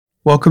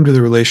Welcome to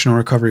the Relational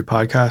Recovery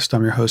Podcast.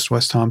 I'm your host,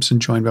 Wes Thompson,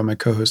 joined by my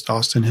co-host,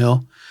 Austin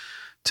Hill.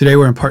 Today,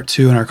 we're in part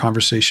 2 in our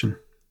conversation.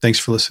 Thanks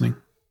for listening.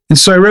 And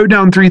so I wrote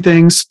down 3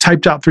 things,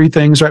 typed out 3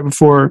 things right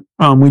before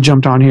we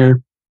jumped on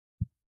here.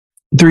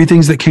 3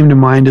 things that came to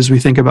mind as we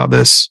think about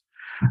this,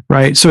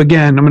 right? So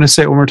again, I'm going to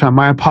say it one more time.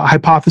 My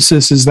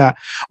hypothesis is that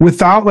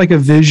without like a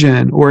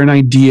vision or an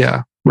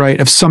idea, right,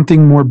 of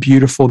something more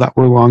beautiful that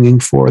we're longing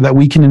for, that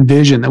we can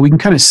envision, that we can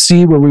kind of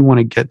see where we want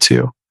to get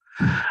to,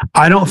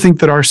 I don't think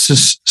that our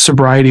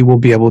sobriety will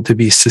be able to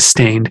be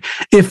sustained.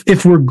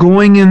 If we're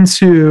going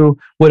into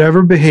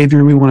whatever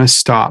behavior we want to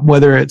stop,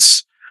 whether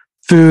it's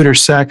food or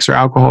sex or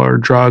alcohol or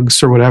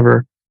drugs or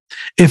whatever,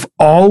 if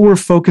all we're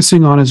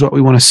focusing on is what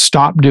we want to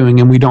stop doing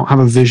and we don't have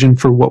a vision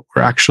for what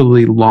we're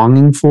actually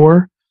longing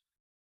for,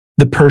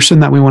 the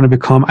person that we want to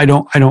become, I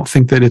don't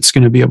think that it's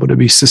going to be able to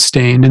be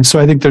sustained. And so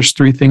I think there's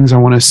 3 things I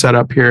want to set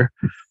up here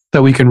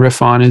that we can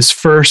riff on. Is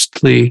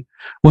firstly,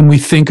 when we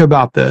think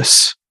about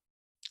this,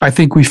 I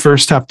think we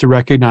first have to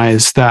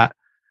recognize that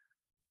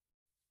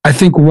I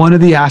think one of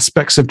the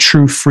aspects of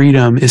true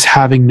freedom is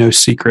having no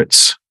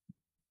secrets.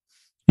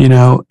 You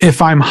know,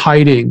 if I'm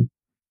hiding,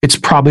 it's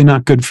probably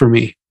not good for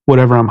me,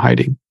 whatever I'm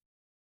hiding.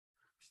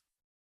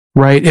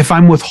 Right? If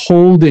I'm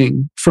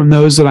withholding from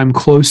those that I'm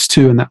close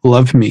to and that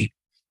love me,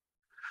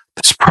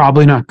 that's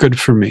probably not good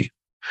for me.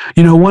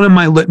 You know, one of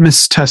my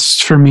litmus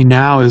tests for me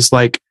now is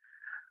like,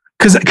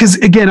 because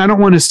again, I don't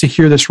want us to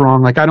hear this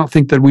wrong. Like, I don't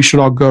think that we should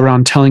all go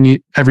around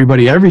telling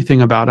everybody everything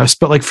about us.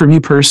 But like for me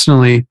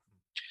personally,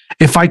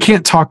 if I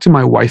can't talk to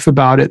my wife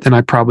about it, then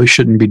I probably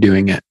shouldn't be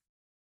doing it.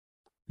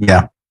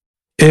 Yeah.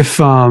 If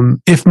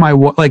my,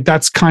 like,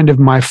 that's kind of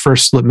my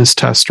first litmus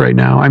test right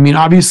now. I mean,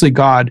 obviously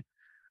God,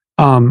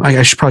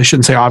 I probably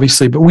shouldn't say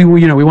obviously, but we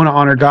want to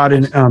honor God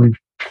and,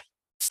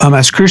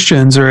 as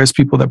Christians or as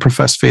people that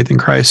profess faith in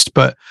Christ.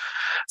 But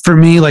for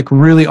me, like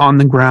really on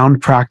the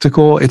ground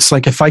practical, it's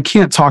like, if I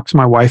can't talk to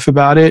my wife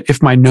about it,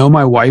 if I know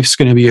my wife's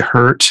going to be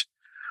hurt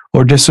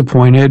or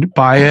disappointed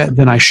by it,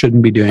 then I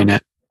shouldn't be doing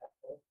it.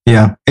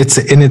 Yeah.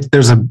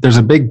 There's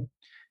a big,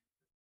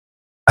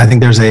 I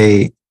think there's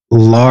a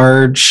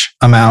large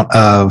amount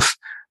of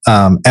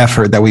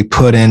effort that we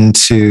put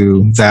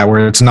into that,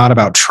 where it's not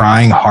about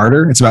trying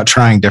harder, it's about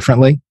trying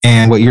differently.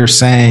 And what you're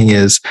saying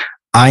is,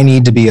 I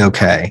need to be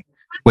okay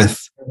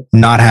with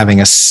not having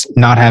a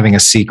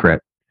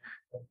secret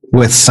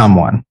with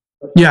someone.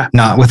 Yeah.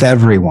 Not with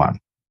everyone.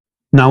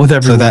 Not with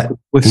everyone.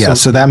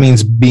 So that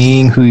means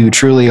being who you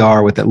truly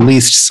are with at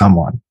least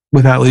someone.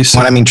 With at least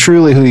someone. When I mean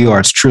truly who you are,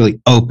 it's truly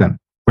open,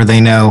 where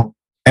they know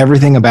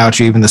everything about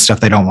you, even the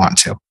stuff they don't want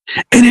to.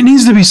 And it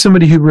needs to be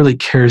somebody who really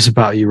cares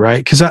about you,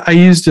 right? Because I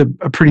used a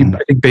pretty I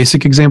think,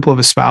 basic example of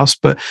a spouse,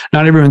 but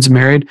not everyone's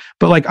married.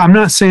 But like, I'm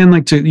not saying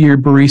like to your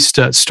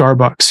barista at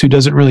Starbucks who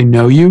doesn't really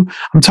know you.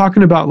 I'm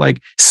talking about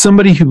like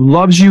somebody who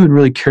loves you and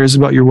really cares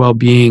about your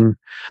well-being.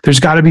 There's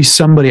got to be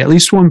somebody, at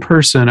least one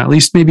person, at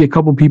least maybe a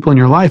couple people in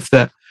your life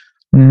that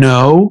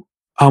know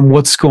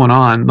what's going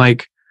on.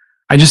 Like,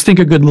 I just think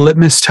a good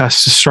litmus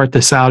test to start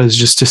this out is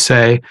just to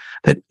say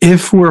that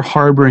if we're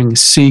harboring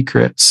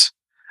secrets,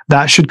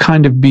 that should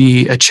kind of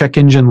be a check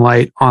engine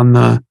light on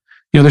the,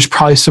 there's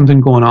probably something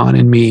going on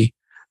in me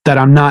that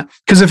I'm not,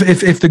 because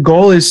if the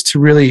goal is to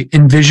really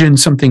envision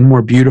something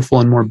more beautiful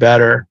and more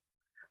better,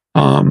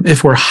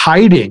 if we're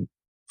hiding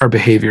our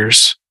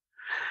behaviors,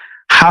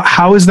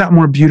 how is that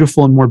more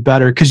beautiful and more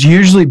better? Because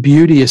usually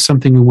beauty is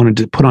something we want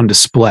to put on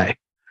display.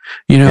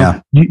 You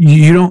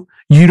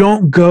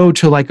don't go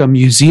to like a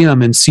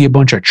museum and see a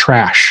bunch of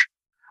trash.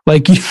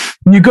 Like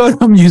you go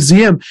to a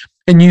museum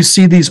and you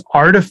see these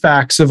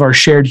artifacts of our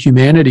shared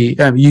humanity.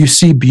 You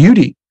see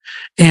beauty.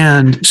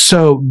 And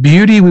so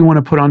beauty we want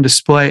to put on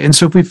display. And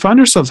so if we find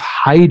ourselves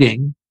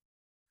hiding,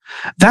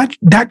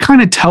 that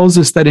kind of tells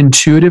us that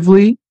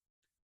intuitively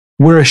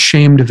we're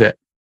ashamed of it,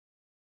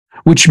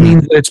 which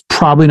means that it's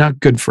probably not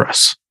good for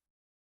us.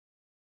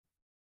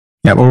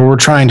 Yeah, but we're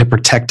trying to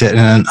protect it in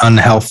an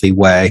unhealthy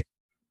way.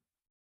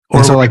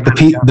 And so like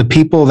the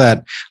people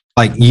that,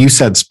 like you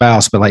said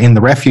spouse, but like in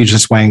the refuge,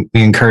 this way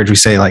we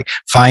say like,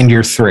 find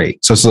your 3.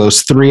 So it's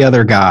those 3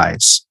 other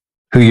guys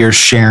who you're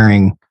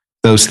sharing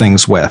those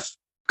things with.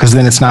 Because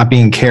then it's not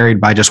being carried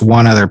by just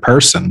one other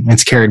person.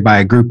 It's carried by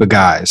a group of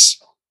guys.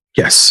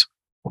 Yes.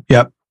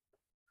 Yep.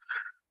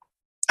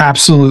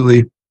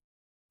 Absolutely.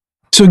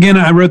 So again,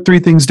 I wrote 3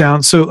 things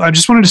down. So I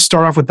just wanted to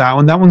start off with that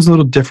one. That one's a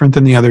little different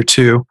than the other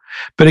 2.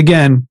 But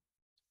again,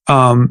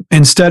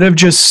 instead of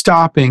just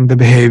stopping the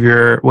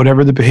behavior,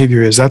 whatever the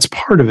behavior is, that's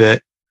part of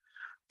it.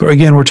 But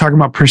again, we're talking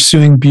about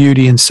pursuing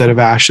beauty instead of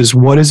ashes.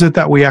 What is it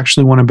that we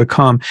actually want to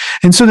become?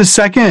 And so the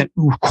second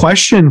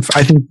question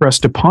I think for us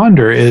to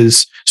ponder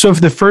is, so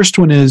if the first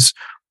one is,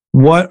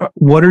 what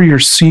are your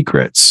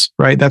secrets,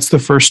 right? That's the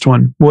first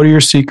one. What are your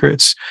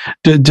secrets?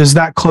 Does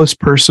that close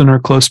person or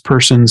close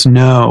persons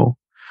know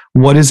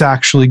what is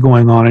actually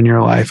going on in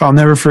your life? I'll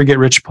never forget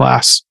Rich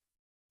Plass.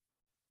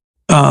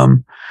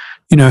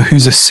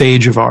 who's a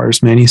sage of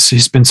ours, man.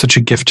 He's been such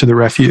a gift to the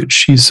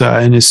refuge. He's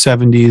in his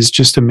 70s,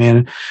 just a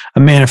man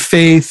of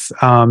faith,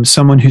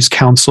 someone who's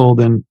counseled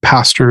and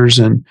pastors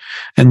and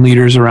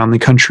leaders around the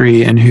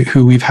country, and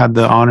who we've had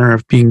the honor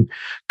of being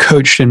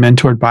coached and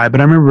mentored by. But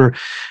I remember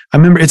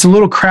it's a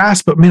little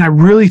crass, but man, I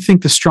really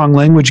think the strong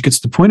language gets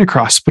the point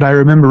across. But I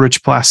remember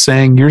Rich Plass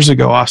saying years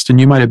ago, Austin,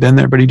 you might have been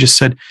there, but he just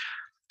said,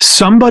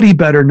 somebody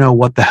better know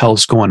what the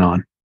hell's going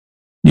on.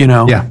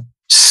 Yeah.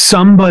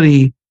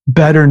 Somebody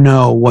better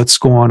know what's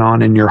going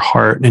on in your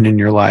heart and in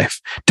your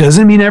life.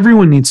 Doesn't mean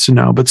everyone needs to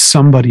know, but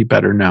somebody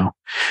better know.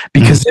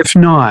 Because if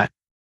not,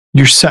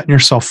 you're setting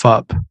yourself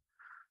up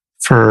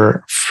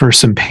for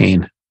some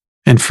pain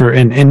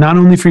and not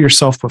only for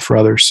yourself, but for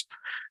others.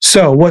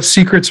 So what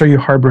secrets are you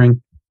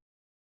harboring?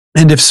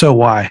 And if so,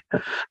 why?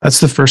 That's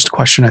the first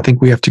question I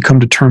think we have to come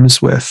to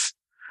terms with.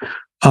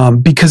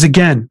 Because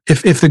again,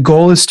 if the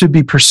goal is to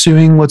be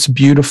pursuing what's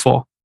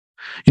beautiful,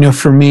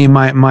 for me,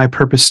 my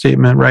purpose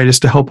statement, right, is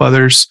to help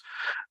others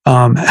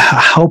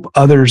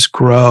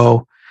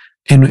grow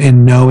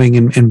in knowing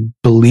and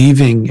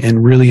believing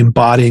and really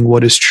embodying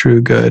what is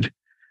true, good,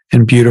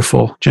 and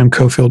beautiful. Jim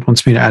Cofield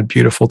wants me to add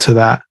beautiful to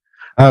that.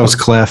 That was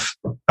Cliff.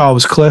 Oh, it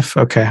was Cliff?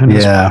 Okay.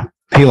 Yeah.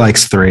 He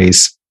likes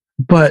threes.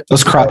 But the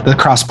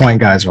Crosspoint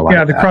guys are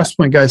like the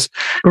Crosspoint guys.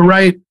 But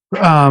right,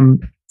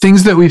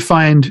 things that we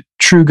find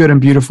true, good, and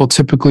beautiful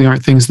typically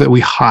aren't things that we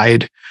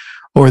hide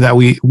or that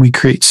we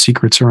create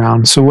secrets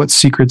around. So what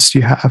secrets do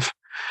you have?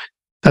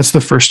 That's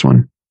the first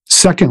one.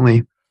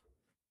 Secondly,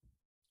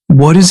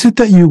 what is it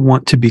that you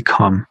want to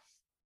become?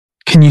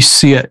 Can you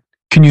see it?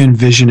 Can you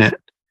envision it?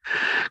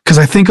 Because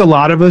I think a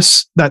lot of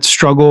us that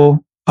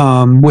struggle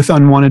with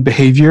unwanted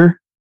behavior,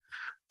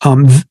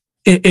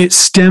 it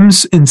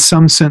stems in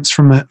some sense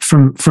from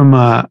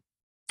a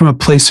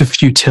place of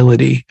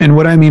futility. And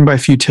what I mean by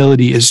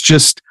futility is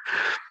just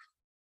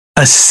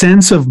a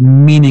sense of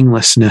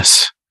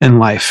meaninglessness in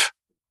life.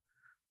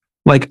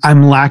 Like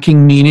I'm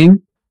lacking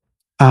meaning.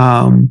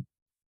 I'm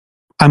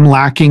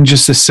lacking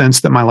just a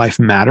sense that my life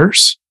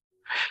matters.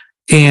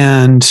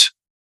 And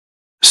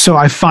so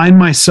I find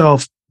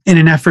myself in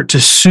an effort to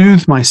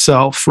soothe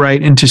myself,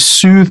 right? And to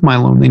soothe my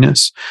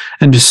loneliness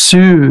and to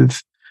soothe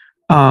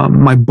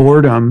my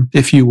boredom,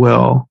 if you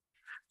will,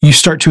 you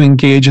start to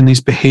engage in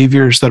these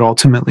behaviors that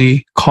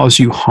ultimately cause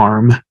you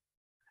harm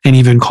and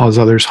even cause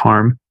others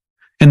harm.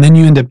 And then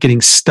you end up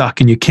getting stuck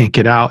and you can't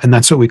get out. And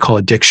that's what we call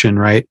addiction,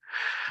 right?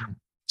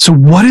 So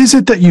what is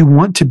it that you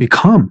want to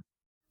become?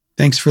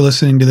 Thanks for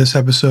listening to this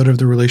episode of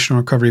the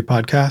Relational Recovery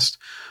Podcast.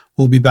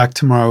 We'll be back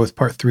tomorrow with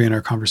part 3 in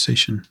our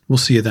conversation. We'll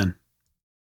see you then.